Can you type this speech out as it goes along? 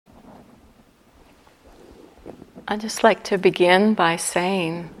I'd just like to begin by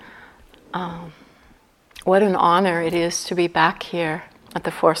saying what an honor it is to be back here at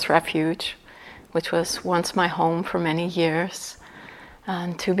the Forest Refuge, which was once my home for many years,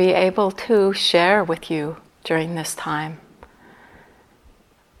 and to be able to share with you during this time.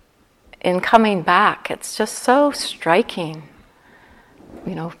 In coming back, it's just so striking,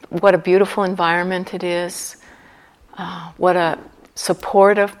 what a beautiful environment it is, what a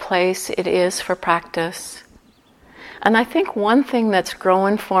supportive place it is for practice. And I think one thing that's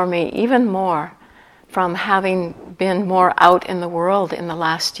grown for me even more from having been more out in the world in the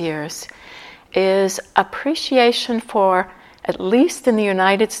last years is appreciation for, at least in the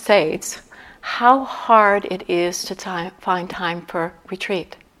United States, how hard it is to find time for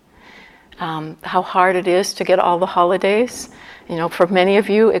retreat. How hard it is to get all the holidays. For many of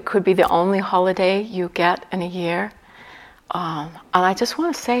you, it could be the only holiday you get in a year. And I just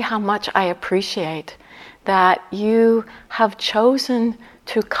want to say how much I appreciate that you have chosen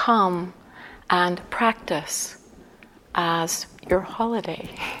to come and practice as your holiday.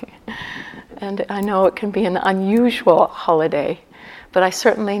 And I know it can be an unusual holiday, but I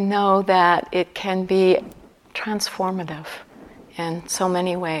certainly know that it can be transformative in so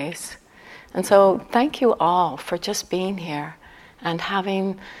many ways. And so thank you all for just being here and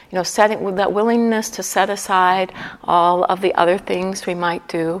having, setting with that willingness to set aside all of the other things we might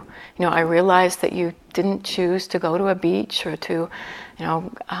do. I realize that you didn't choose to go to a beach or to,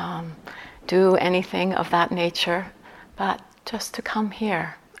 do anything of that nature, but just to come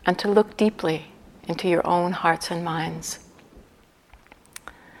here and to look deeply into your own hearts and minds.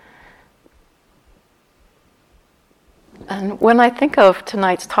 And when I think of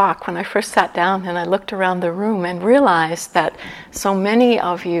tonight's talk, when I first sat down and I looked around the room and realized that so many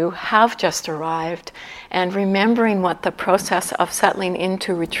of you have just arrived, and remembering what the process of settling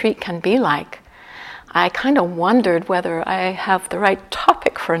into retreat can be like, I kind of wondered whether I have the right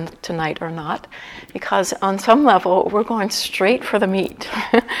topic for tonight or not, because on some level we're going straight for the meat.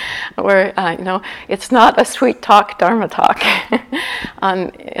 It's not a sweet talk, Dharma talk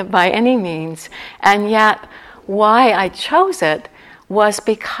by any means, and yet why I chose it was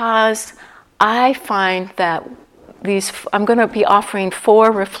because I find that I'm going to be offering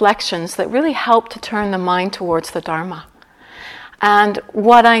 4 reflections that really help to turn the mind towards the Dharma. And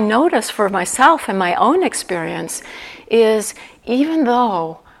what I notice for myself in my own experience is, even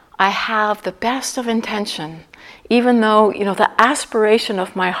though I have the best of intention, even though, the aspiration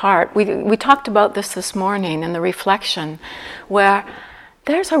of my heart, we talked about this morning in the reflection, where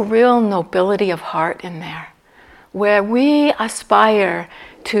there's a real nobility of heart in there, where we aspire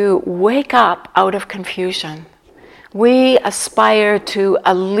to wake up out of confusion. We aspire to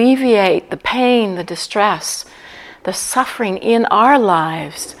alleviate the pain, the distress, the suffering in our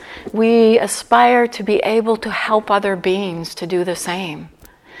lives. We aspire to be able to help other beings to do the same.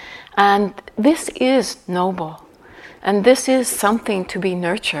 And this is noble, and this is something to be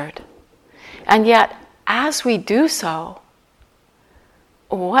nurtured. And yet, as we do so,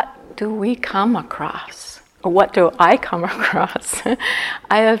 what do we come across? Or what do I come across?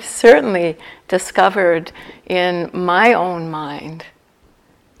 I have certainly discovered in my own mind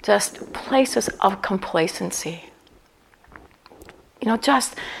just places of complacency.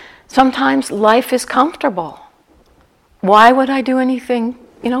 Just sometimes life is comfortable. Why would I do anything,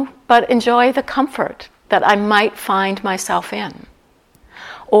 but enjoy the comfort that I might find myself in?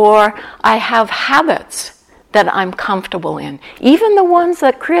 Or I have habits that I'm comfortable in, even the ones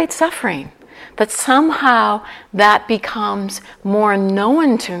that create suffering, that somehow that becomes more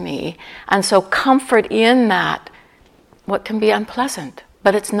known to me, and so comfort in that, what can be unpleasant,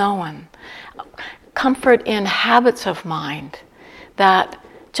 but it's known. Comfort in habits of mind that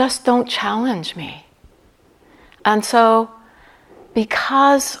just don't challenge me. And so,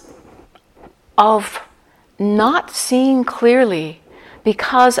 because of not seeing clearly,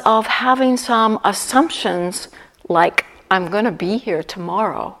 because of having some assumptions like I'm going to be here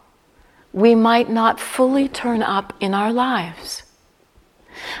tomorrow, we might not fully turn up in our lives.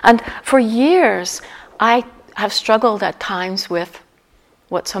 And for years, I have struggled at times with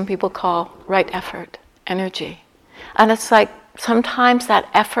what some people call right effort, energy. And it's like sometimes that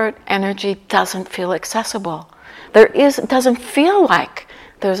effort, energy doesn't feel accessible. It doesn't feel like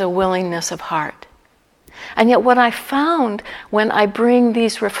there's a willingness of heart. And yet what I found when I bring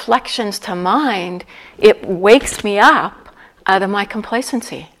these reflections to mind, it wakes me up out of my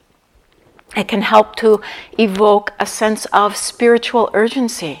complacency. It can help to evoke a sense of spiritual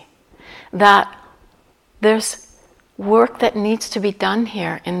urgency, that there's work that needs to be done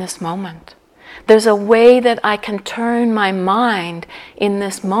here in this moment. There's a way that I can turn my mind in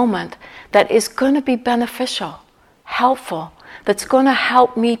this moment that is going to be beneficial helpful, that's going to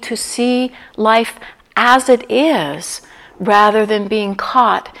help me to see life as it is, rather than being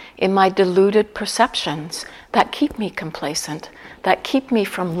caught in my deluded perceptions that keep me complacent, that keep me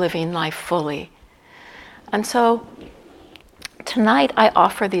from living life fully. And so tonight I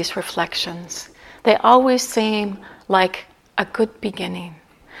offer these reflections. They always seem like a good beginning,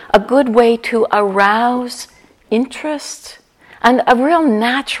 a good way to arouse interest, and a real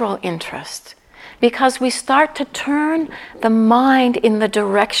natural interest, because we start to turn the mind in the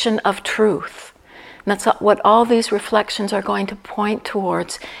direction of truth. And that's what all these reflections are going to point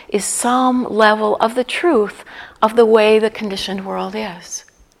towards, is some level of the truth of the way the conditioned world is.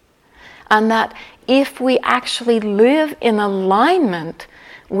 And that if we actually live in alignment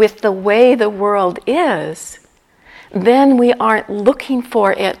with the way the world is, then we aren't looking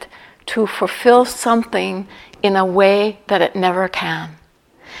for it to fulfill something in a way that it never can.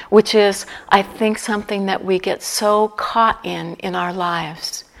 Which is, I think, something that we get so caught in our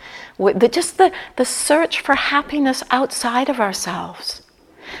lives. Just the search for happiness outside of ourselves.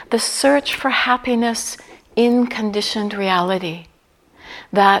 The search for happiness in conditioned reality.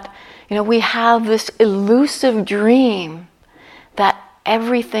 That, we have this elusive dream that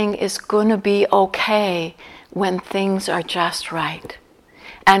everything is going to be okay when things are just right.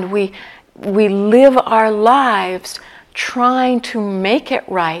 And we live our lives trying to make it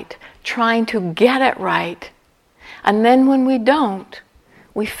right, trying to get it right. And then when we don't,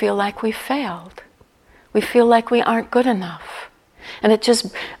 we feel like we failed. We feel like we aren't good enough. And it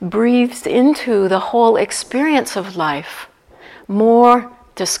just breathes into the whole experience of life more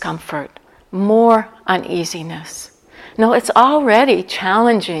discomfort, more uneasiness. No, it's already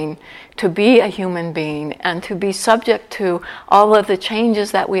challenging to be a human being and to be subject to all of the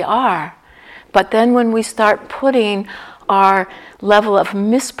changes that we are. But then when we start putting our level of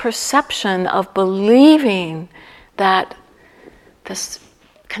misperception of believing that this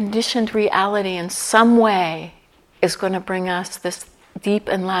conditioned reality in some way is going to bring us this deep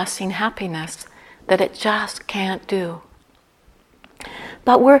and lasting happiness, that it just can't do.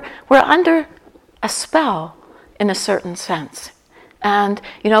 But we're under a spell in a certain sense. And,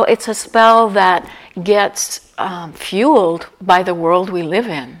 it's a spell that gets fueled by the world we live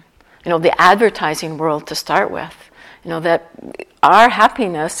in. The advertising world to start with. That our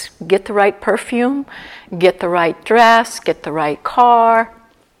happiness, get the right perfume, get the right dress, get the right car,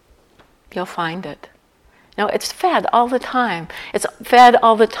 you'll find it. It's fed all the time. It's fed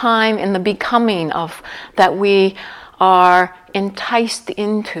all the time in the becoming of that we are enticed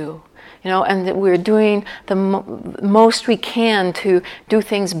into. And that we're doing the most we can to do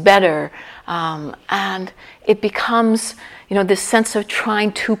things better. And it becomes, this sense of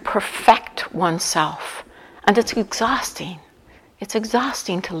trying to perfect oneself. And it's exhausting. It's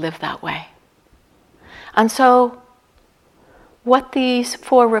exhausting to live that way. And so, what these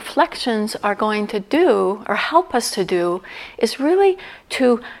 4 reflections are going to do, or help us to do, is really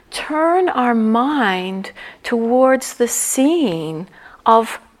to turn our mind towards the seeing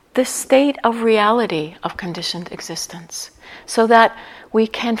of the state of reality of conditioned existence, so that we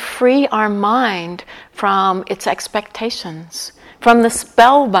can free our mind from its expectations, from the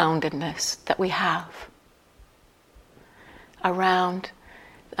spellboundedness that we have around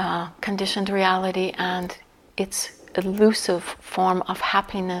conditioned reality and its elusive form of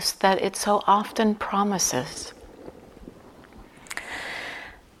happiness that it so often promises.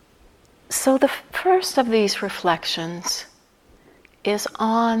 So the first of these reflections is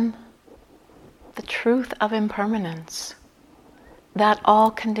on the truth of impermanence, that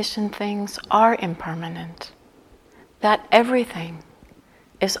all conditioned things are impermanent, that everything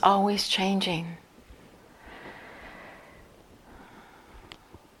is always changing.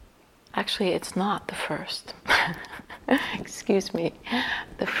 Actually, it's not the first. Excuse me.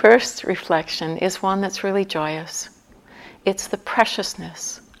 The first reflection is one that's really joyous. It's the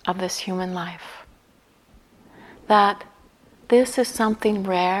preciousness of this human life. That this is something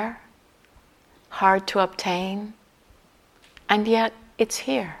rare, hard to obtain, and yet it's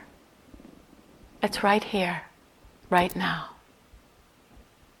here. It's right here, right now.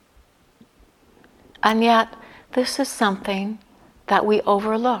 And yet, this is something that we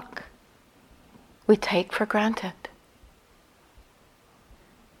overlook. We take for granted.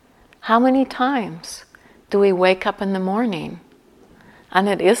 How many times do we wake up in the morning and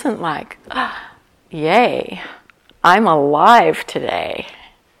it isn't like, yay, I'm alive today.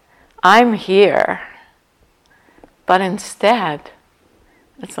 I'm here. But instead,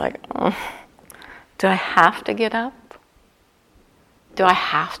 it's like, do I have to get up? Do I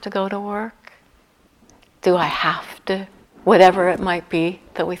have to go to work? Do I have to, whatever it might be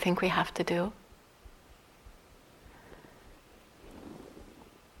that we think we have to do?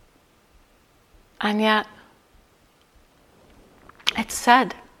 And yet, it's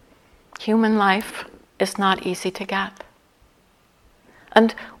said, human life is not easy to get.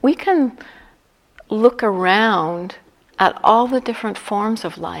 And we can look around at all the different forms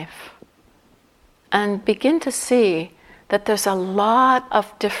of life and begin to see that there's a lot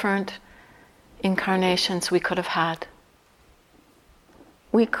of different incarnations we could have had.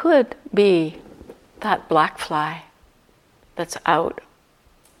 We could be that black fly that's out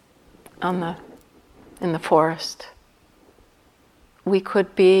in the forest. We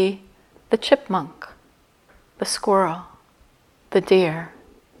could be the chipmunk, the squirrel, the deer.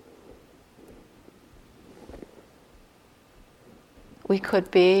 We could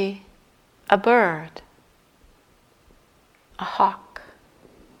be a bird, a hawk,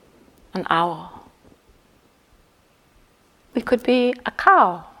 an owl. We could be a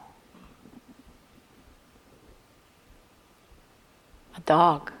cow, a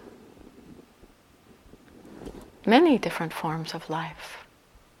dog. Many different forms of life.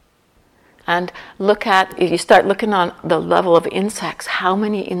 And you start looking on the level of insects, how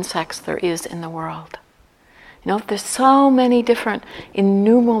many insects there is in the world. There's so many different,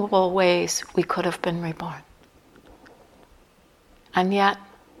 innumerable ways we could have been reborn. And yet,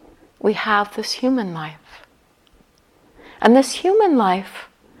 we have this human life. And this human life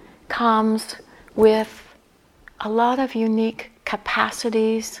comes with a lot of unique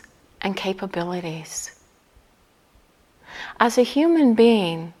capacities and capabilities. As a human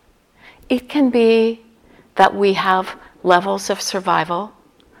being, it can be that we have levels of survival,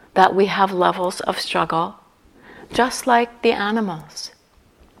 that we have levels of struggle, just like the animals.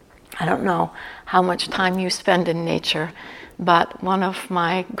 I don't know how much time you spend in nature, but one of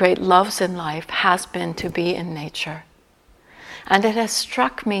my great loves in life has been to be in nature. And it has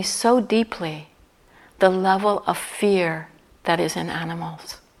struck me so deeply the level of fear that is in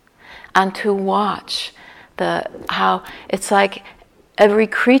animals. And to watch how it's like every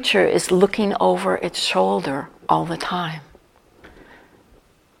creature is looking over its shoulder all the time.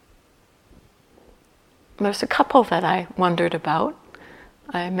 There's a couple that I wondered about.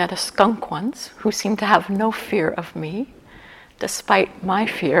 I met a skunk once who seemed to have no fear of me, despite my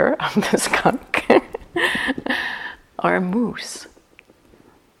fear of the skunk. Or a moose.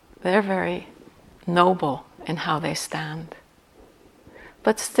 They're very noble in how they stand.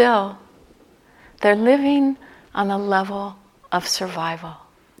 But still, they're living on a level of survival.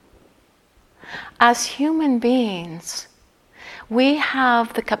 As human beings, we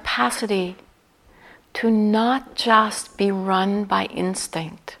have the capacity to not just be run by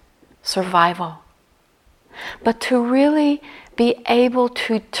instinct, survival, but to really be able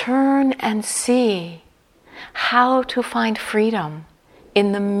to turn and see how to find freedom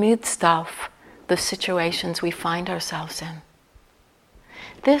in the midst of the situations we find ourselves in.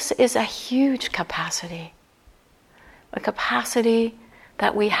 This is a huge capacity, a capacity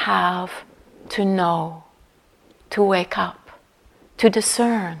that we have to know, to wake up, to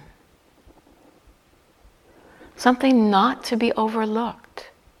discern. Something not to be overlooked,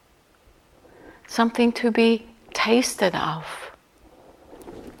 something to be tasted of.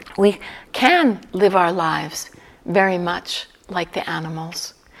 We can live our lives very much like the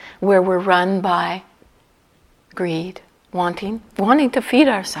animals, where we're run by greed, wanting to feed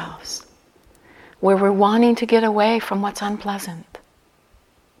ourselves, where we're wanting to get away from what's unpleasant.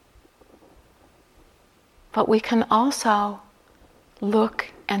 But we can also look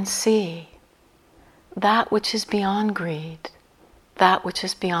and see that which is beyond greed, that which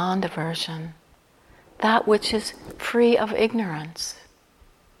is beyond aversion, that which is free of ignorance.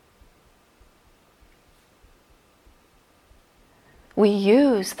 We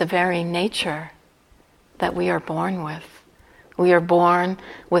use the very nature that we are born with. We are born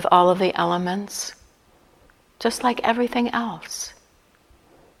with all of the elements, just like everything else.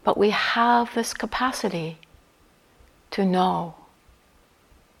 But we have this capacity to know,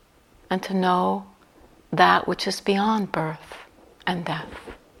 and to know that which is beyond birth and death.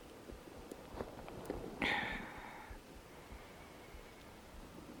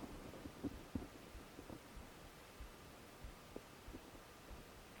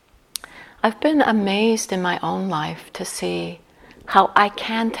 I've been amazed in my own life to see how I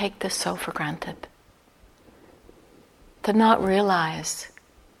can take this so for granted. To not realize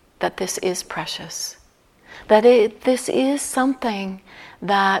that this is precious. That this is something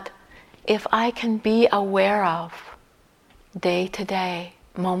that if I can be aware of day to day,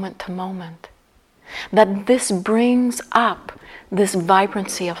 moment to moment, that this brings up this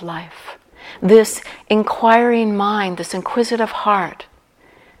vibrancy of life, this inquiring mind, this inquisitive heart,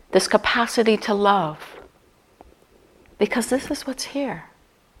 this capacity to love, because this is what's here.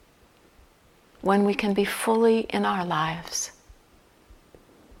 when we can be fully in our lives.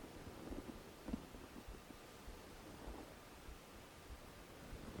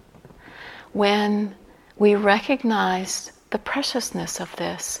 When we recognize the preciousness of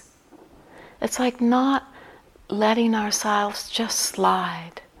this, it's like not letting ourselves just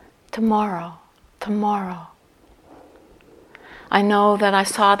slide. Tomorrow, tomorrow. I know that I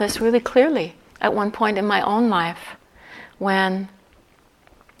saw this really clearly at one point in my own life when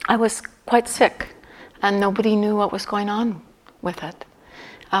I was quite sick and nobody knew what was going on with it.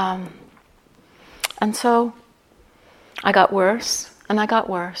 And so I got worse and I got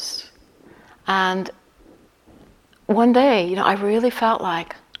worse. And one day, I really felt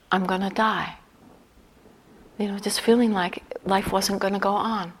like I'm going to die. Just feeling like life wasn't going to go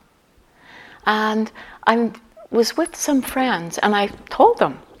on. And I was with some friends and I told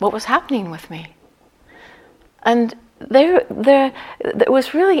them what was happening with me. And it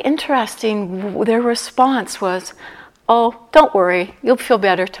was really interesting. Their response was, "Oh, don't worry, you'll feel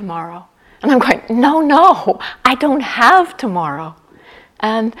better tomorrow." And I'm going, no, I don't have tomorrow.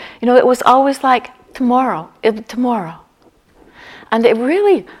 And, it was always like, tomorrow. And it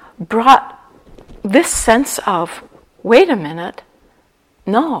really brought this sense of, wait a minute,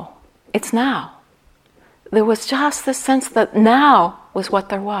 no, it's now. There was just this sense that now was what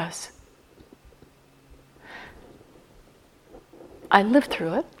there was. I lived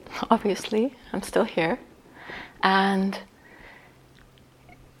through it, obviously. I'm still here. And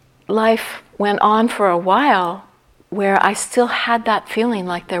life went on for a while where I still had that feeling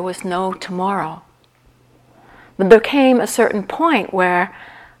like there was no tomorrow. But there came a certain point where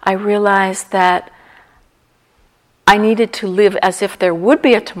I realized that I needed to live as if there would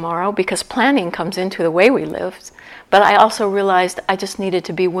be a tomorrow, because planning comes into the way we live. But I also realized I just needed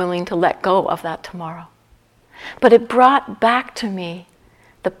to be willing to let go of that tomorrow. But it brought back to me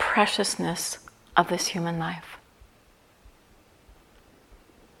the preciousness of this human life.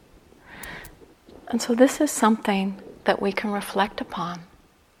 And so this is something that we can reflect upon.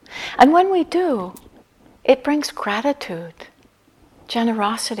 And when we do, it brings gratitude,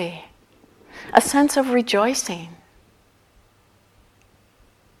 generosity, a sense of rejoicing.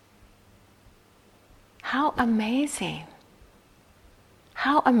 How amazing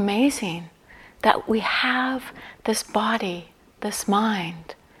that we have this body, this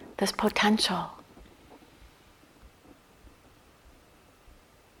mind, this potential.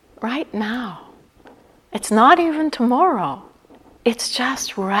 Right now. It's not even tomorrow. It's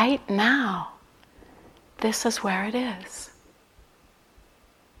just right now. This is where it is.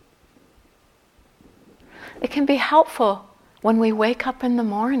 It can be helpful when we wake up in the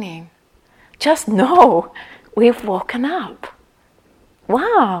morning. Just know we've woken up.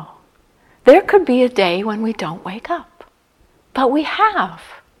 Wow. There could be a day when we don't wake up. But we have.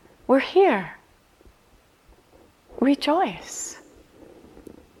 We're here. Rejoice.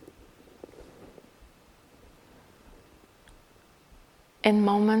 In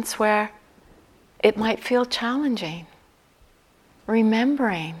moments where it might feel challenging,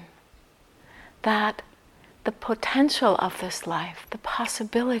 remembering that the potential of this life, the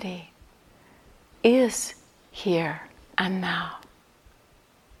possibility, is here and now.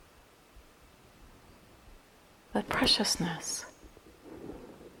 The preciousness.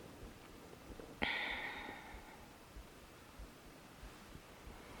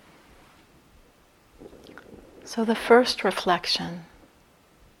 So the first reflection,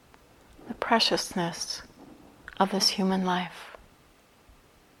 the preciousness of this human life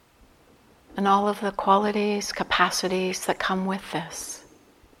and all of the qualities, capacities that come with this.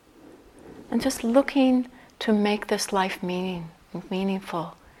 And just looking to make this life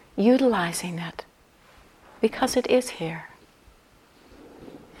meaningful, utilizing it, because it is here.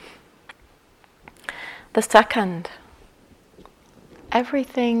 The second,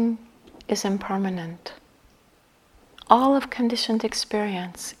 everything is impermanent. All of conditioned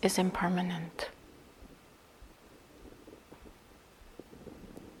experience is impermanent.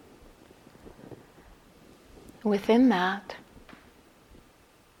 Within that,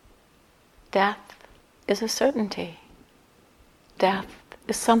 death is a certainty. Death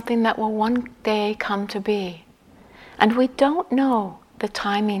is something that will one day come to be. And we don't know the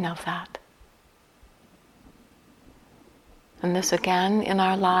timing of that. And this again in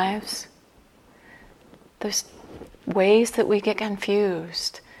our lives, there's ways that we get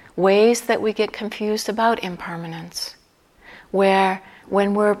confused about impermanence, where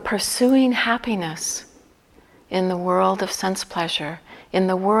when we're pursuing happiness in the world of sense pleasure, in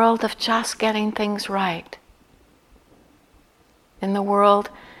the world of just getting things right, in the world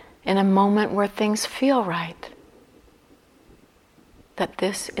in a moment where things feel right, that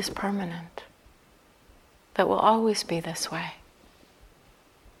this is permanent. that will always be this way.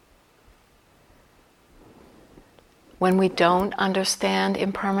 When we don't understand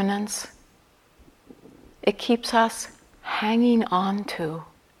impermanence, it keeps us hanging on to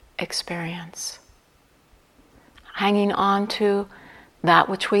experience, hanging on to that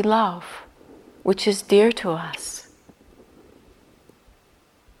which we love, which is dear to us.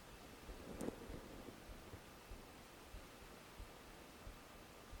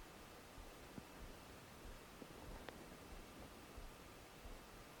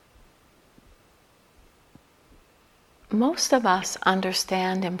 Most of us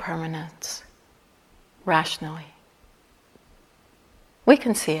understand impermanence rationally. We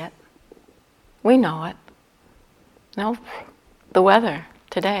can see it. We know it. You know, the weather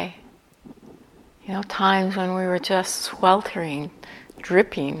today. You know, times when we were just sweltering,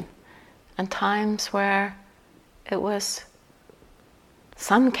 dripping, and times where it was,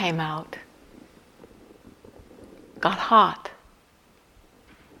 sun came out, got hot.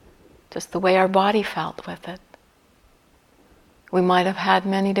 Just the way our body felt with it. We might have had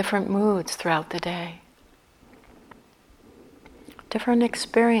many different moods throughout the day. Different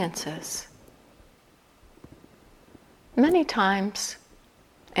experiences. Many times,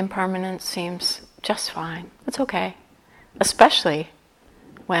 impermanence seems just fine. It's okay. Especially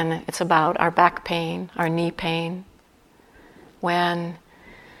when it's about our back pain, our knee pain, when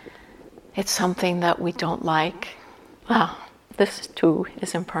it's something that we don't like. Well, this too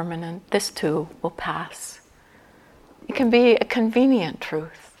is impermanent. This too will pass. It can be a convenient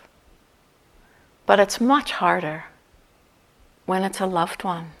truth, but it's much harder when it's a loved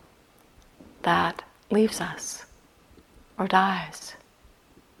one that leaves us or dies.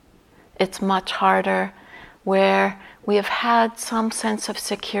 It's much harder where we have had some sense of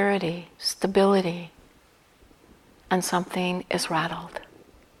security, stability, and something is rattled.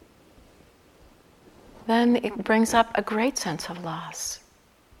 Then it brings up a great sense of loss,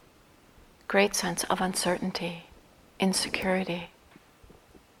 great sense of uncertainty, insecurity.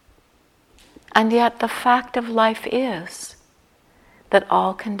 And yet the fact of life is that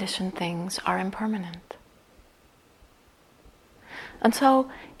all conditioned things are impermanent. And so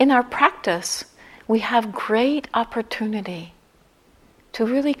in our practice, we have great opportunity to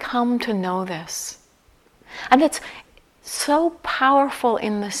really come to know this. And it's so powerful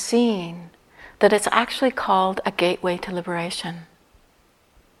in the seeing that it's actually called a gateway to liberation.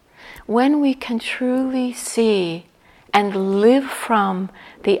 When we can truly see and live from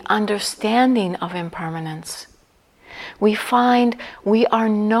the understanding of impermanence, we find we are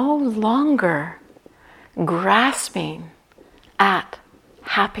no longer grasping at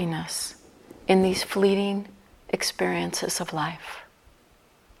happiness in these fleeting experiences of life.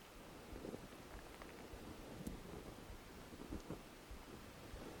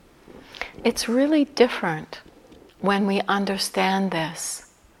 It's really different when we understand this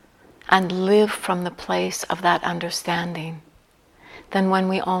and live from the place of that understanding than when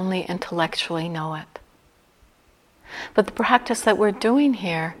we only intellectually know it. But the practice that we're doing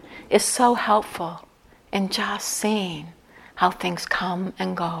here is so helpful in just seeing how things come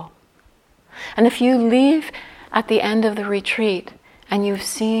and go. And if you leave at the end of the retreat and you've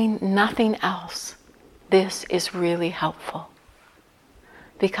seen nothing else, this is really helpful.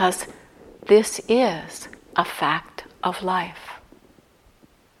 Because this is a fact of life.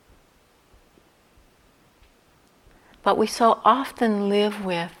 But we so often live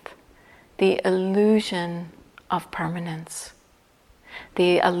with the illusion of permanence.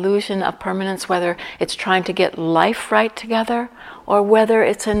 The illusion of permanence, whether it's trying to get life right together, or whether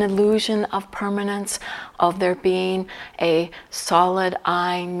it's an illusion of permanence of there being a solid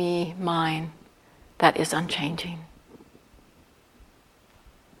I, me, mine that is unchanging,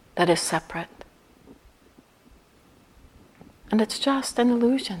 that is separate. And it's just an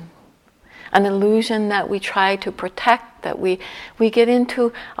illusion that we try to protect, that we get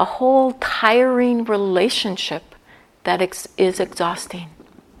into a whole tiring relationship that is exhausting.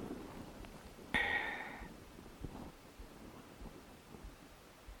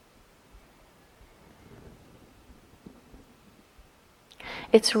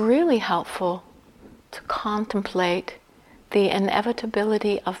 It's really helpful to contemplate the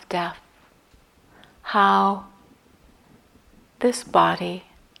inevitability of death, how this body,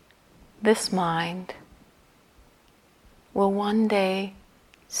 this mind, will one day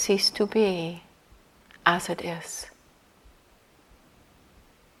cease to be as it is.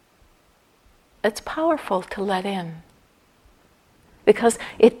 It's powerful to let in, because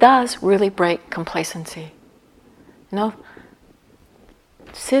it does really break complacency. You know,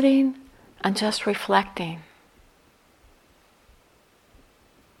 sitting and just reflecting.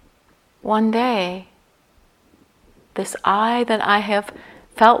 One day, This I that I have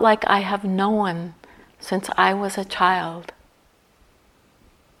felt like I have known since I was a child.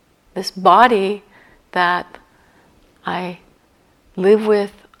 This body that I live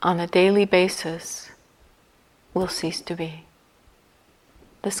with on a daily basis will cease to be.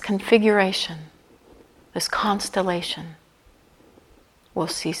 This configuration, this constellation will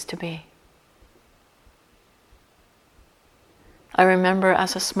cease to be. I remember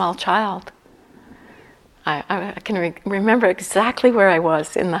as a small child, I can remember exactly where I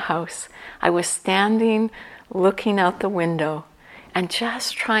was in the house. I was standing, looking out the window, and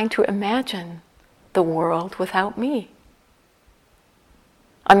just trying to imagine the world without me.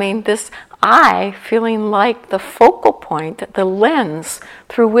 I mean, this I feeling like the focal point, the lens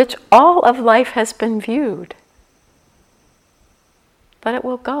through which all of life has been viewed. But it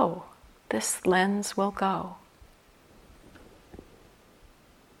will go. This lens will go.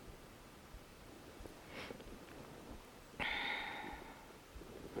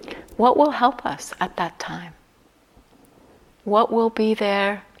 What will help us at that time? What will be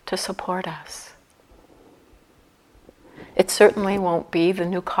there to support us? It certainly won't be the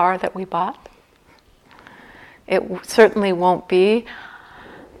new car that we bought. It certainly won't be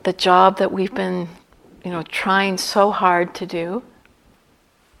the job that we've been, trying so hard to do.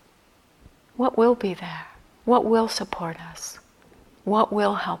 What will be there? What will support us? What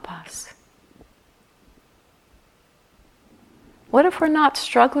will help us? What if we're not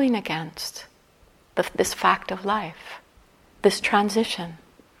struggling against this fact of life, this transition?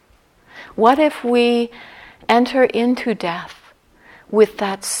 What if we enter into death with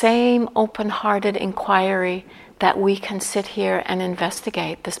that same open-hearted inquiry that we can sit here and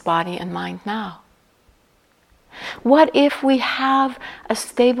investigate this body and mind now? What if we have a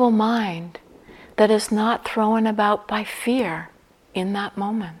stable mind that is not thrown about by fear in that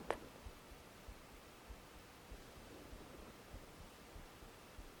moment?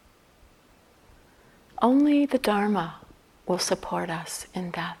 Only the Dharma will support us in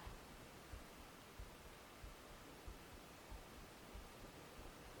death.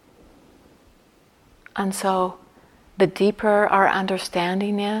 And so, the deeper our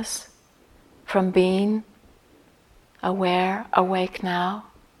understanding is from being aware, awake now,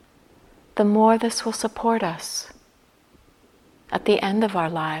 the more this will support us at the end of our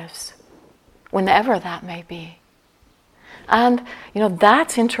lives, whenever that may be. And,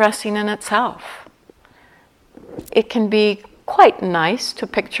 that's interesting in itself. It can be quite nice to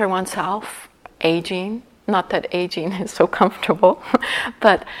picture oneself aging. Not that aging is so comfortable,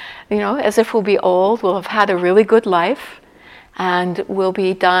 but, as if we'll be old, we'll have had a really good life, and we'll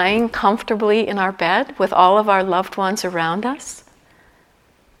be dying comfortably in our bed with all of our loved ones around us.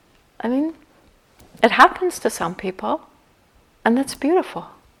 I mean, it happens to some people, and that's beautiful.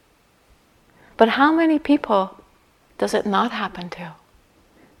 But how many people does it not happen to?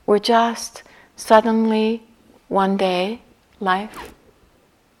 We're just suddenly, one day, life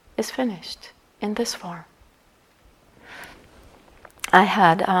is finished in this form. I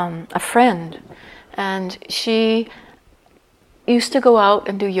had a friend, and she used to go out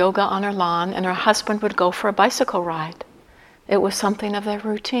and do yoga on her lawn, and her husband would go for a bicycle ride. It was something of their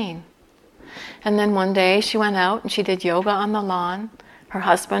routine. And then one day she went out and she did yoga on the lawn. Her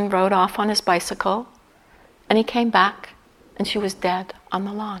husband rode off on his bicycle, and he came back, and she was dead on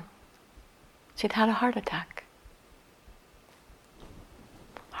the lawn. She'd had a heart attack.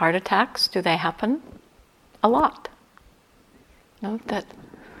 Heart attacks, do they happen? A lot. That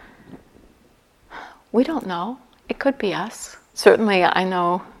we don't know. It could be us. Certainly, I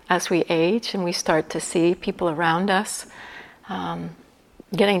know as we age and we start to see people around us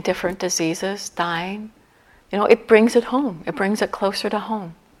getting different diseases, dying, it brings it home. It brings it closer to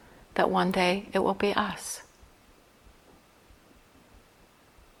home that one day it will be us.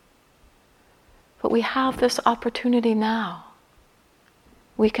 But we have this opportunity now.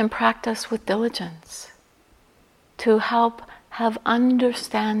 We can practice with diligence to help have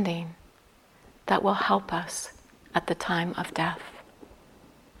understanding that will help us at the time of death.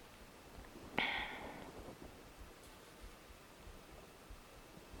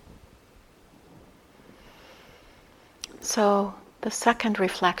 So, the second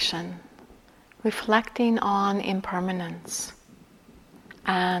reflection, reflecting on impermanence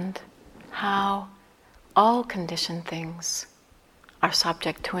and how all conditioned things are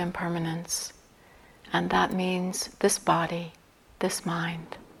subject to impermanence, and that means this body, this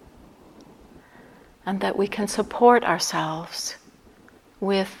mind, and that we can support ourselves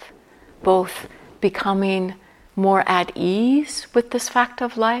with both becoming more at ease with this fact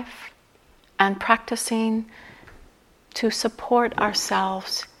of life and practicing to support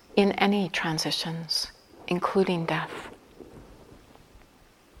ourselves in any transitions including death.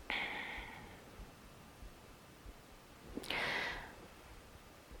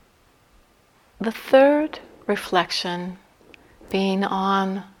 The third reflection being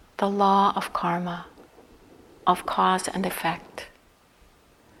on the law of karma, of cause and effect,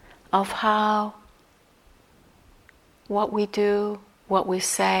 of how what we do, what we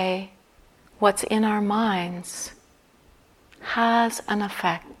say, what's in our minds has an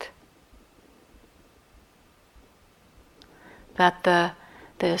effect. That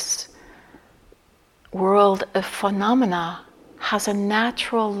this world of phenomena has a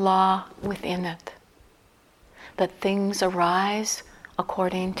natural law within it. That things arise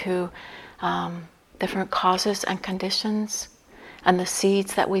according to different causes and conditions, and the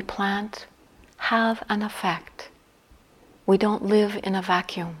seeds that we plant have an effect. We don't live in a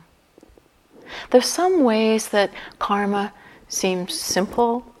vacuum. There's some ways that karma seems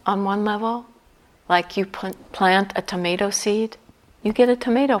simple on one level, like you plant a tomato seed, you get a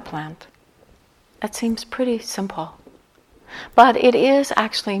tomato plant. That seems pretty simple. But it is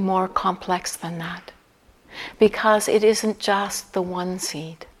actually more complex than that, because it isn't just the one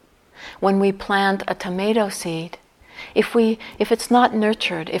seed. When we plant a tomato seed, if it's not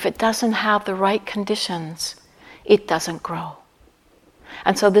nurtured, if it doesn't have the right conditions, it doesn't grow.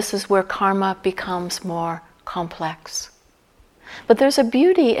 And so this is where karma becomes more complex. But there's a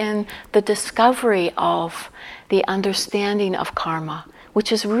beauty in the discovery of the understanding of karma,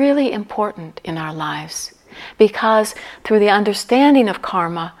 which is really important in our lives. Because through the understanding of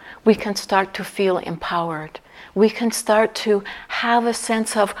karma, we can start to feel empowered. We can start to have a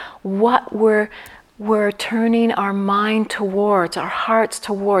sense of what we're turning our mind towards, our hearts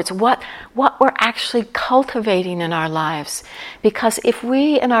towards, what we're actually cultivating in our lives. Because if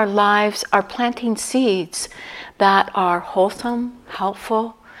we in our lives are planting seeds that are wholesome,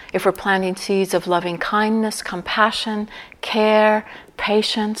 helpful, if we're planting seeds of loving kindness, compassion, care,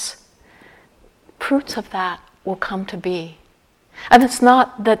 patience, fruits of that will come to be. And it's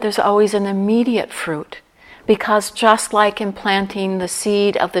not that there's always an immediate fruit, because just like in planting the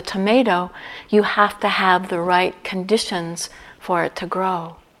seed of the tomato, you have to have the right conditions for it to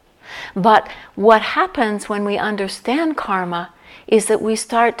grow. But what happens when we understand karma is that we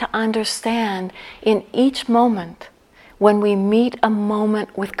start to understand in each moment, when we meet a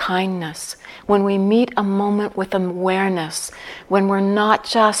moment with kindness, when we meet a moment with awareness, when we're not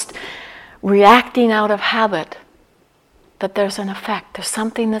just reacting out of habit, that there's an effect, there's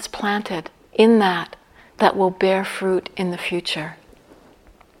something that's planted in that will bear fruit in the future.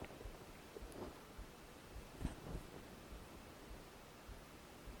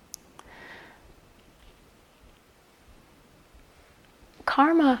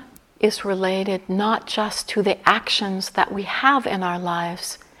 Karma is related not just to the actions that we have in our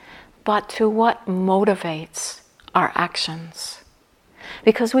lives, but to what motivates our actions.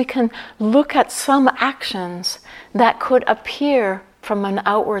 Because we can look at some actions that could appear from an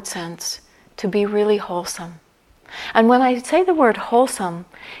outward sense to be really wholesome. And when I say the word wholesome,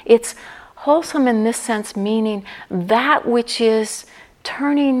 it's wholesome in this sense, meaning that which is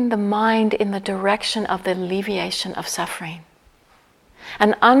turning the mind in the direction of the alleviation of suffering.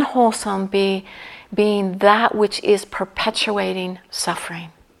 And unwholesome being that which is perpetuating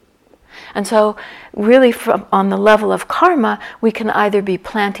suffering. And so really on the level of karma, we can either be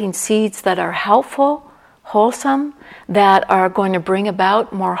planting seeds that are helpful, wholesome, that are going to bring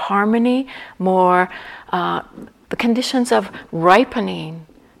about more harmony, more the conditions of ripening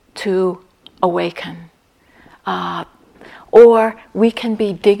to awaken. Or we can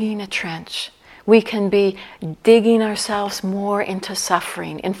be digging a trench. We can be digging ourselves more into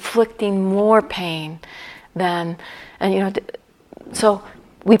suffering, inflicting more pain than, so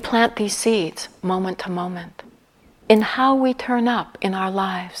we plant these seeds moment to moment in how we turn up in our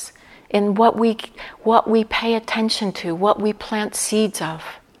lives, in what we pay attention to, what we plant seeds of.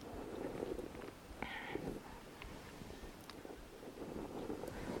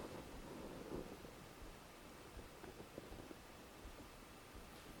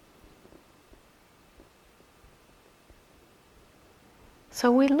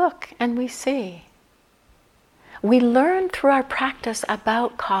 So we look and we see. We learn through our practice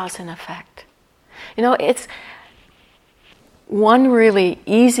about cause and effect. It's one really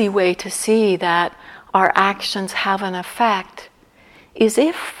easy way to see that our actions have an effect is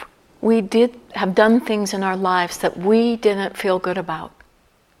if we have done things in our lives that we didn't feel good about.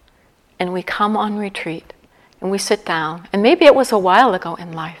 And we come on retreat and we sit down, and maybe it was a while ago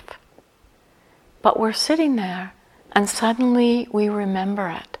in life, but we're sitting there and suddenly we remember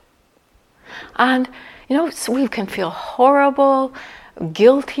it. And we can feel horrible,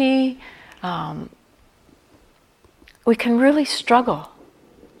 guilty, we can really struggle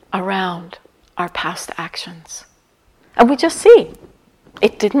around our past actions. And we just see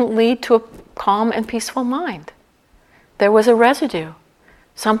it didn't lead to a calm and peaceful mind. There was a residue.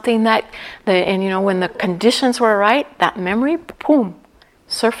 Something that, when the conditions were right, that memory, boom,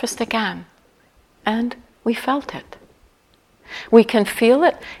 surfaced again. And we felt it. We can feel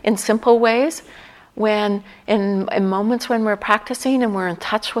it in simple ways when, in moments when we're practicing and we're in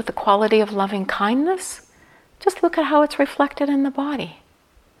touch with the quality of loving kindness. Just look at how it's reflected in the body,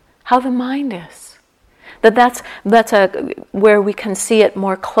 how the mind is. That's where we can see it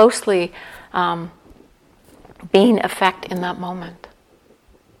more closely being effect in that moment.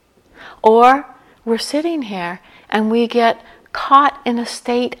 Or we're sitting here and we get caught in a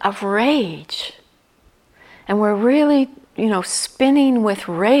state of rage, and we're really, spinning with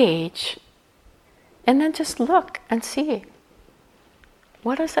rage, and then just look and see,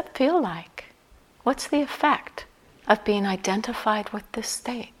 what does it feel like? What's the effect of being identified with this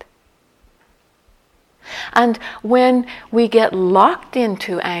state? And when we get locked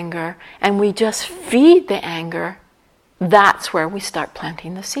into anger and we just feed the anger, that's where we start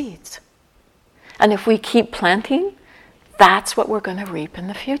planting the seeds. And if we keep planting, that's what we're going to reap in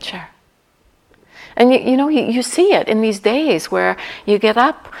the future. And you see it in these days where you get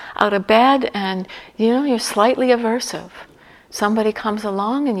up out of bed and you're slightly aversive. Somebody comes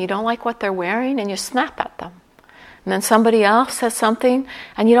along and you don't like what they're wearing and you snap at them. And then somebody else says something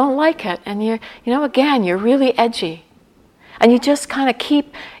and you don't like it, and you're really edgy. And you just kind of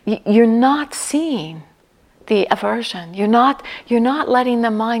you're not seeing the aversion. You're not letting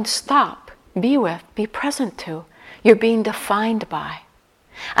the mind stop, be with, be present to. You're being defined by.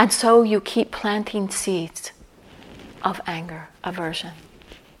 And so you keep planting seeds of anger, aversion.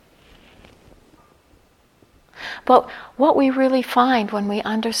 But what we really find when we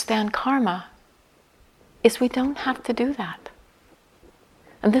understand karma is we don't have to do that.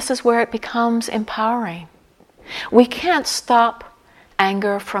 And this is where it becomes empowering. We can't stop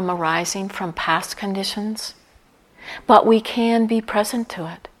anger from arising from past conditions, but we can be present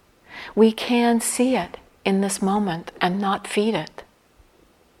to it. We can see it in this moment and not feed it.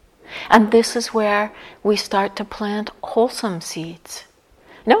 And this is where we start to plant wholesome seeds.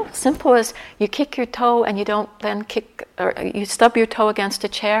 Simple as you kick your toe and you don't then kick, or you stub your toe against a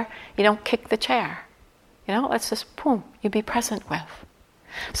chair, you don't kick the chair. It's just boom, you be present with.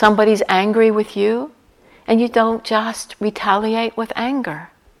 Somebody's angry with you and you don't just retaliate with anger.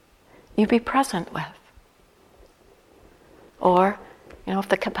 You be present with. Or, if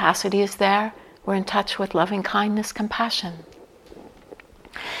the capacity is there, we're in touch with loving kindness, compassion.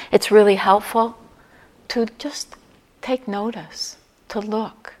 It's really helpful to just take notice, to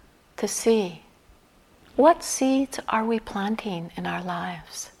look, to see. What seeds are we planting in our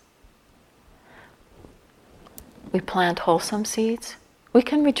lives? We plant wholesome seeds. We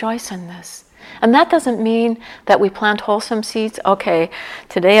can rejoice in this. And that doesn't mean that we plant wholesome seeds, okay,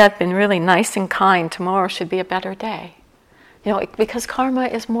 today I've been really nice and kind, tomorrow should be a better day. Because karma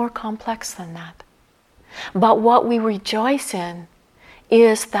is more complex than that. But what we rejoice in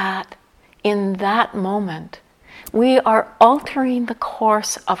is that in that moment, we are altering the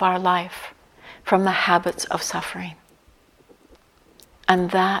course of our life from the habits of suffering.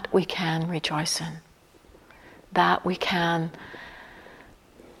 And that we can rejoice in. That we can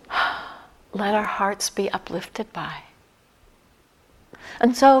let our hearts be uplifted by.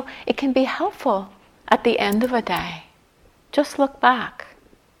 And so it can be helpful at the end of a day. Just look back.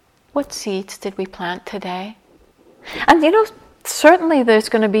 What seeds did we plant today? And certainly there's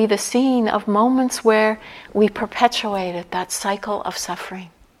going to be the scene of moments where we perpetuated that cycle of suffering.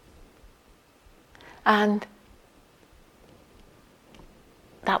 And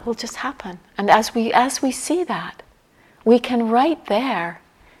that will just happen. And as we see that, we can right there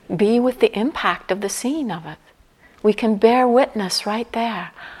be with the impact of the scene of it. We can bear witness right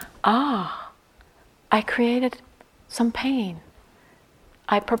there. I created some pain.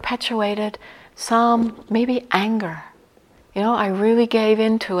 I perpetuated some maybe anger. I really gave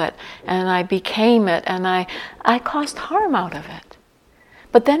into it and I became it and I caused harm out of it.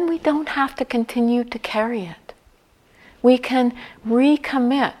 But then we don't have to continue to carry it. We can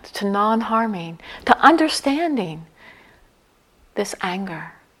recommit to non-harming, to understanding this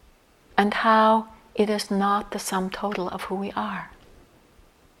anger and how it is not the sum total of who we are.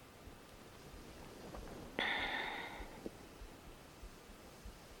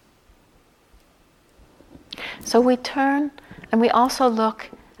 So we turn and we also look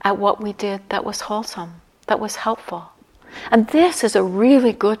at what we did that was wholesome, that was helpful. And this is a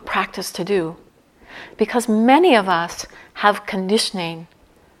really good practice to do because many of us have conditioning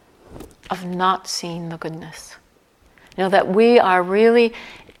of not seeing the goodness. That we are really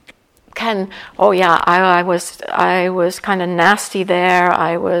oh yeah, I was kind of nasty there,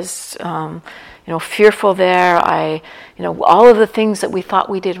 I was fearful there, all of the things that we thought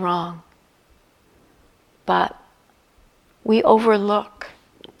we did wrong. But we overlook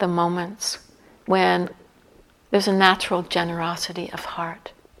the moments when there's a natural generosity of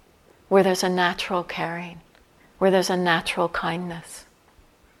heart, where there's a natural caring, where there's a natural kindness.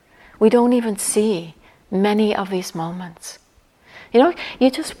 We don't even see many of these moments. You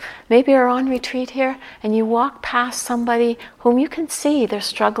just maybe are on retreat here and you walk past somebody whom you can see they're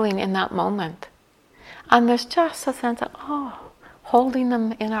struggling in that moment. And there's just a sense of, holding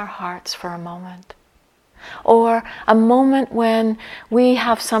them in our hearts for a moment. Or a moment when we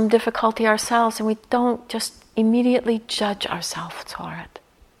have some difficulty ourselves and we don't just immediately judge ourselves for it.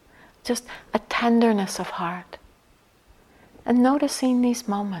 Just a tenderness of heart. And noticing these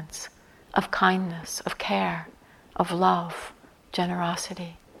moments of kindness, of care, of love,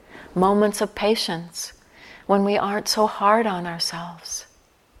 generosity. Moments of patience when we aren't so hard on ourselves.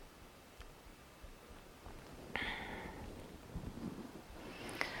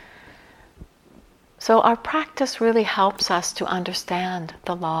 So our practice really helps us to understand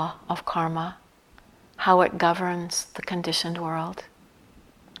the law of karma, how it governs the conditioned world.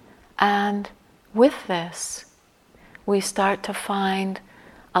 And with this, we start to find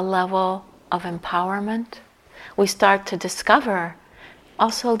a level of empowerment. We start to discover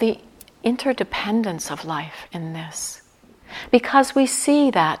also the interdependence of life in this. Because we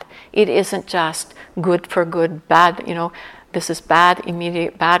see that it isn't just good for good, bad, this is bad,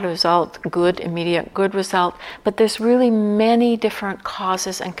 immediate bad result, good, immediate good result, but there's really many different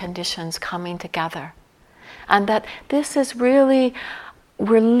causes and conditions coming together. And that this is really,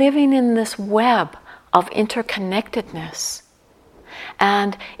 we're living in this web of interconnectedness.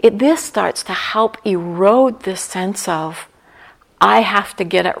 And this starts to help erode this sense of, I have to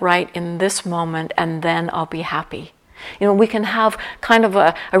get it right in this moment and then I'll be happy. We can have kind of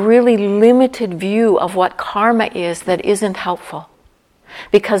a really limited view of what karma is that isn't helpful.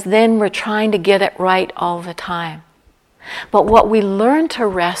 Because then we're trying to get it right all the time. But what we learn to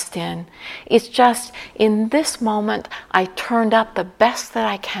rest in is just, in this moment, I turned up the best that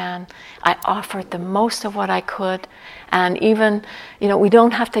I can. I offered the most of what I could. And even, we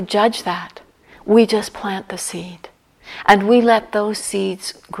don't have to judge that. We just plant the seed. And we let those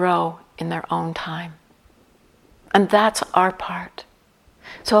seeds grow in their own time. And that's our part.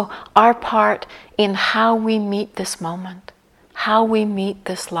 So our part in how we meet this moment, how we meet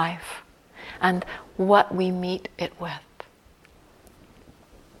this life, and what we meet it with.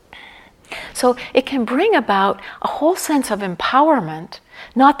 So it can bring about a whole sense of empowerment,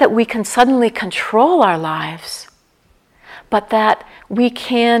 not that we can suddenly control our lives, but that we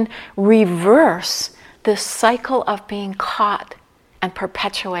can reverse this cycle of being caught and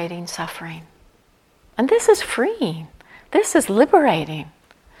perpetuating suffering. And this is freeing. This is liberating.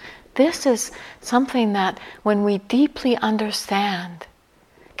 This is something that, when we deeply understand,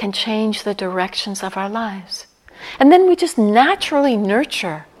 can change the directions of our lives. And then we just naturally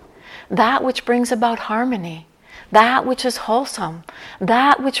nurture that which brings about harmony, that which is wholesome,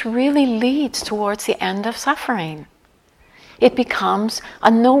 that which really leads towards the end of suffering. It becomes a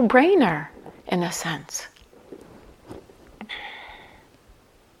no-brainer, in a sense.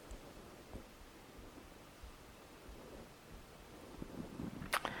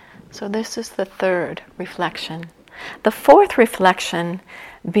 So this is the third reflection. The fourth reflection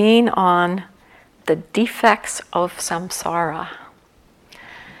being on the defects of samsara,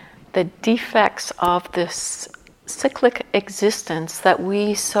 the defects of this cyclic existence that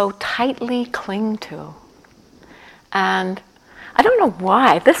we so tightly cling to. And I don't know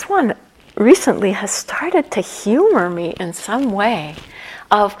why, this one recently has started to humor me in some way,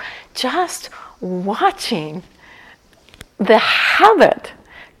 of just watching the habit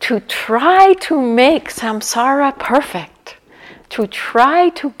to try to make samsara perfect, to try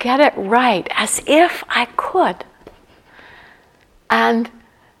to get it right as if I could. And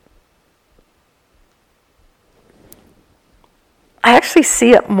I actually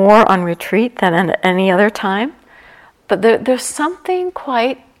see it more on retreat than at any other time. But there's something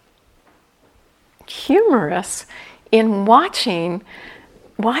quite humorous in watching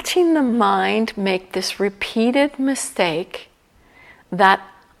the mind make this repeated mistake that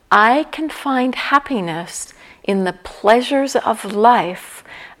I can find happiness in the pleasures of life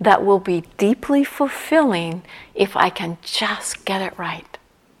that will be deeply fulfilling if I can just get it right.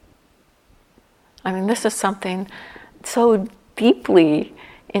 I mean, this is something so deeply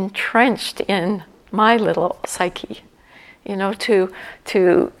entrenched in my little psyche.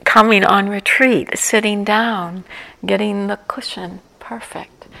 to coming on retreat, sitting down, getting the cushion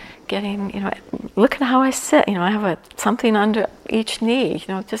perfect, look at how I sit. I have something under each knee.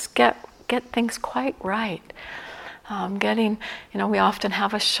 Just get things quite right. We often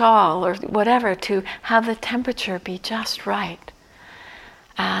have a shawl or whatever to have the temperature be just right.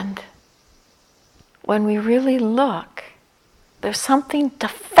 And when we really look, there's something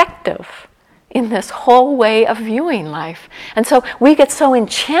defective in this whole way of viewing life. And so we get so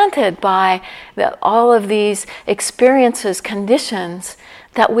enchanted by all of these experiences, conditions,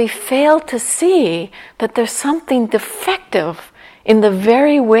 that we fail to see that there's something defective in the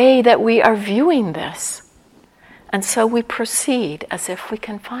very way that we are viewing this. And so we proceed as if we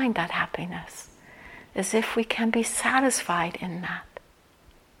can find that happiness, as if we can be satisfied in that.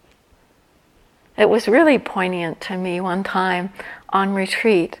 It was really poignant to me one time on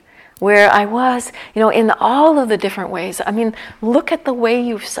retreat where I was, in all of the different ways. Look at the way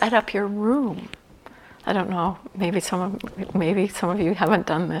you've set up your room. I don't know, maybe some of you haven't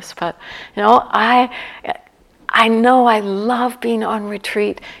done this, but I know I love being on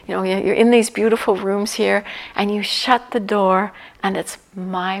retreat. You're in these beautiful rooms here, and you shut the door, and it's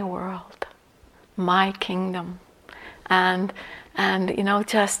my world, my kingdom, and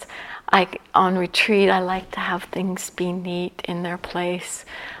on retreat, I like to have things be neat in their place.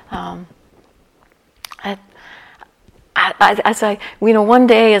 One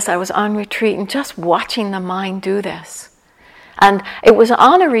day as I was on retreat and just watching the mind do this, and it was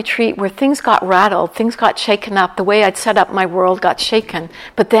on a retreat where things got rattled, things got shaken up, the way I'd set up my world got shaken.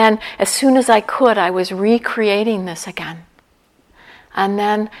 But then, as soon as I could, I was recreating this again. And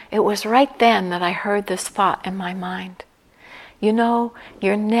then, it was right then that I heard this thought in my mind.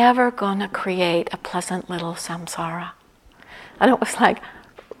 You're never going to create a pleasant little samsara. And it was like,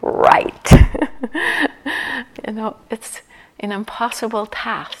 right. It's an impossible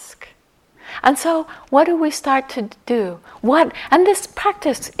task. And so, what do we start to do? And this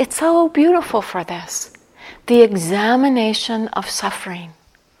practice, it's so beautiful for this. The examination of suffering.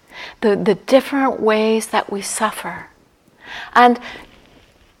 The different ways that we suffer. And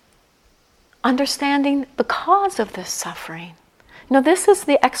understanding the cause of this suffering. This is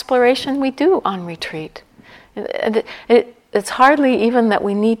the exploration we do on retreat. It's hardly even that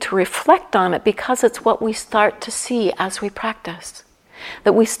we need to reflect on it, because it's what we start to see as we practice.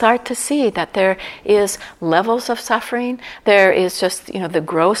 That we start to see that there is levels of suffering. There is just, the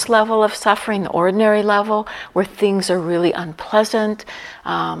gross level of suffering, the ordinary level, where things are really unpleasant.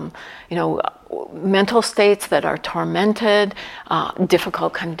 Mental states that are tormented,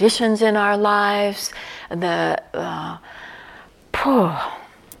 difficult conditions in our lives, the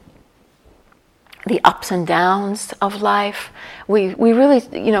ups and downs of life. We really,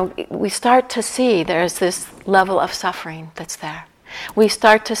 we start to see there's this level of suffering that's there. We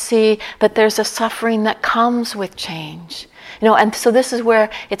start to see that there's a suffering that comes with change. And so this is where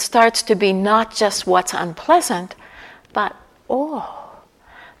it starts to be not just what's unpleasant, but,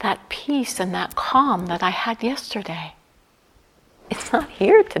 that peace and that calm that I had yesterday. It's not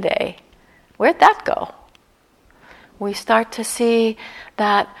here today. Where'd that go? We start to see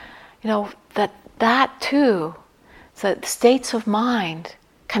that, that too, the states of mind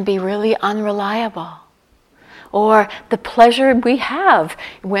can be really unreliable. Or the pleasure we have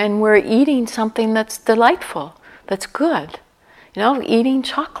when we're eating something that's delightful, that's good. Eating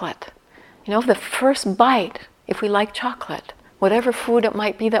chocolate. The first bite, if we like chocolate, whatever food it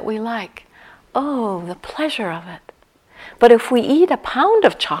might be that we like. The pleasure of it. But if we eat a pound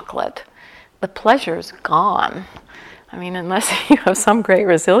of chocolate, the pleasure's gone. Unless you have some great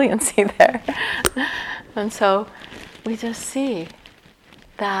resiliency there. And so we just see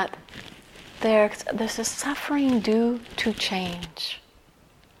that there's a suffering due to change.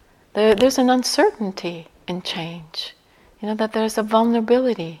 There's an uncertainty in change. That there's a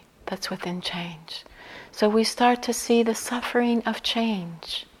vulnerability that's within change. So we start to see the suffering of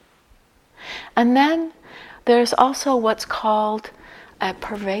change. And then there's also what's called a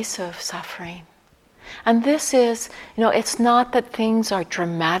pervasive suffering. And this is, it's not that things are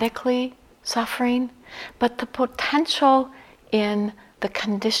dramatically suffering, but the potential in the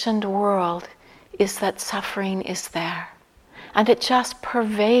conditioned world is that suffering is there. And it just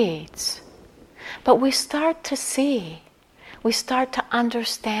pervades. But we start to see, we start to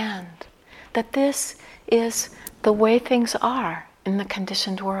understand that this is the way things are in the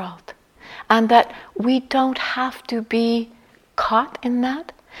conditioned world. And that we don't have to be caught in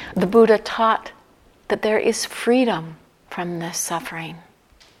that. The Buddha taught that there is freedom from this suffering.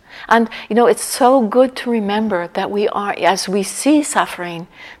 And it's so good to remember that we are, as we see suffering,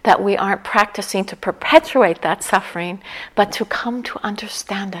 that we aren't practicing to perpetuate that suffering, but to come to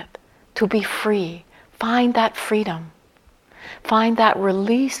understand it, to be free, find that freedom, find that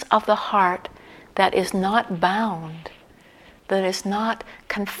release of the heart that is not bound, that is not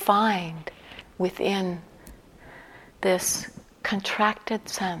confined within this contracted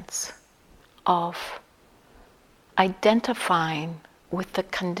sense of identifying with the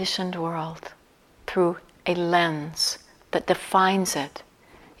conditioned world through a lens that defines it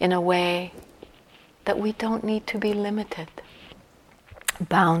in a way that we don't need to be limited,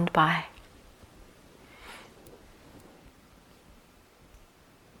 bound by.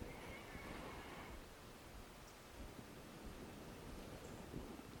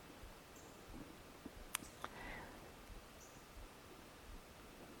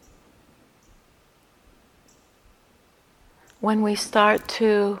 When we start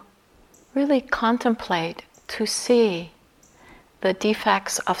to really contemplate, to see the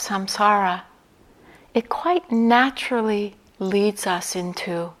defects of samsara, it quite naturally leads us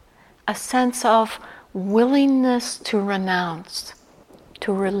into a sense of willingness to renounce,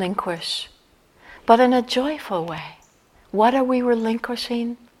 to relinquish, but in a joyful way. What are we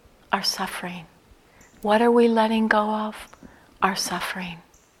relinquishing? Our suffering. What are we letting go of? Our suffering.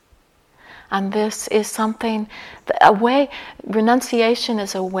 And this is something, renunciation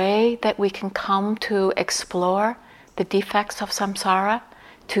is a way that we can come to explore the defects of samsara,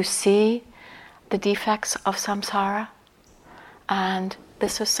 to see the defects of samsara. And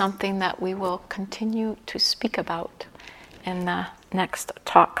this is something that we will continue to speak about in the next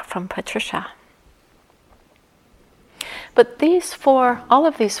talk from Patricia. But all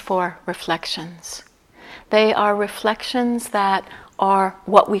of these four reflections, they are reflections that are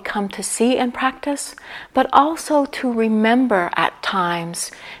what we come to see in practice, but also to remember at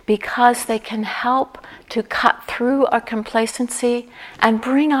times, because they can help to cut through our complacency and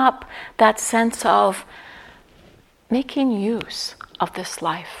bring up that sense of making use of this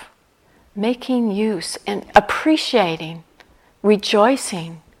life, making use and appreciating,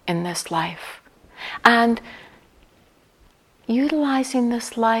 rejoicing in this life, and utilizing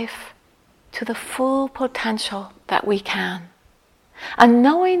this life to the full potential that we can. And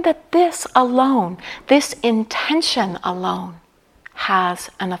knowing that this alone, this intention alone,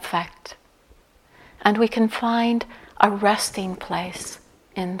 has an effect. And we can find a resting place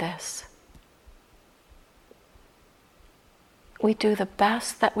in this. We do the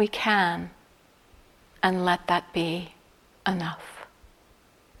best that we can and let that be enough.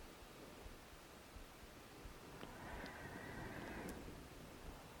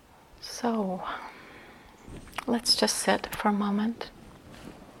 So, let's just sit for a moment.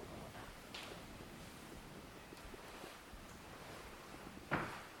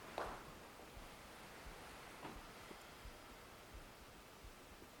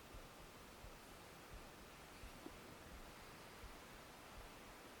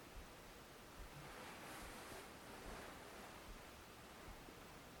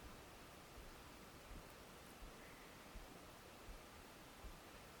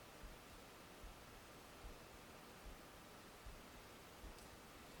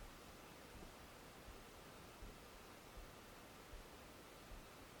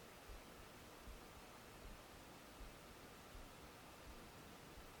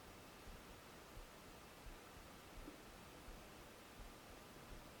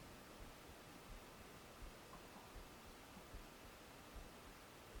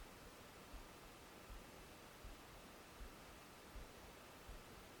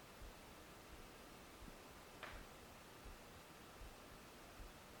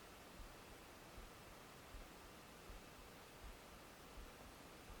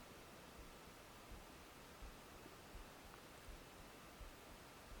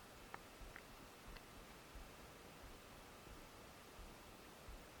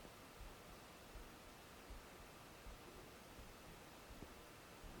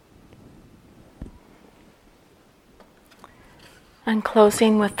 And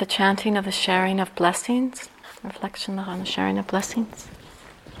closing with the chanting of the sharing of blessings, reflection on the sharing of blessings.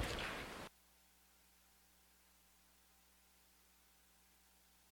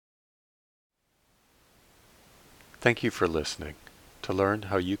 Thank you for listening. To learn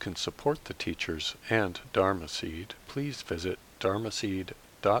how you can support the teachers and Dharma Seed, please visit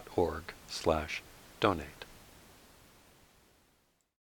dharmaseed.org/donate.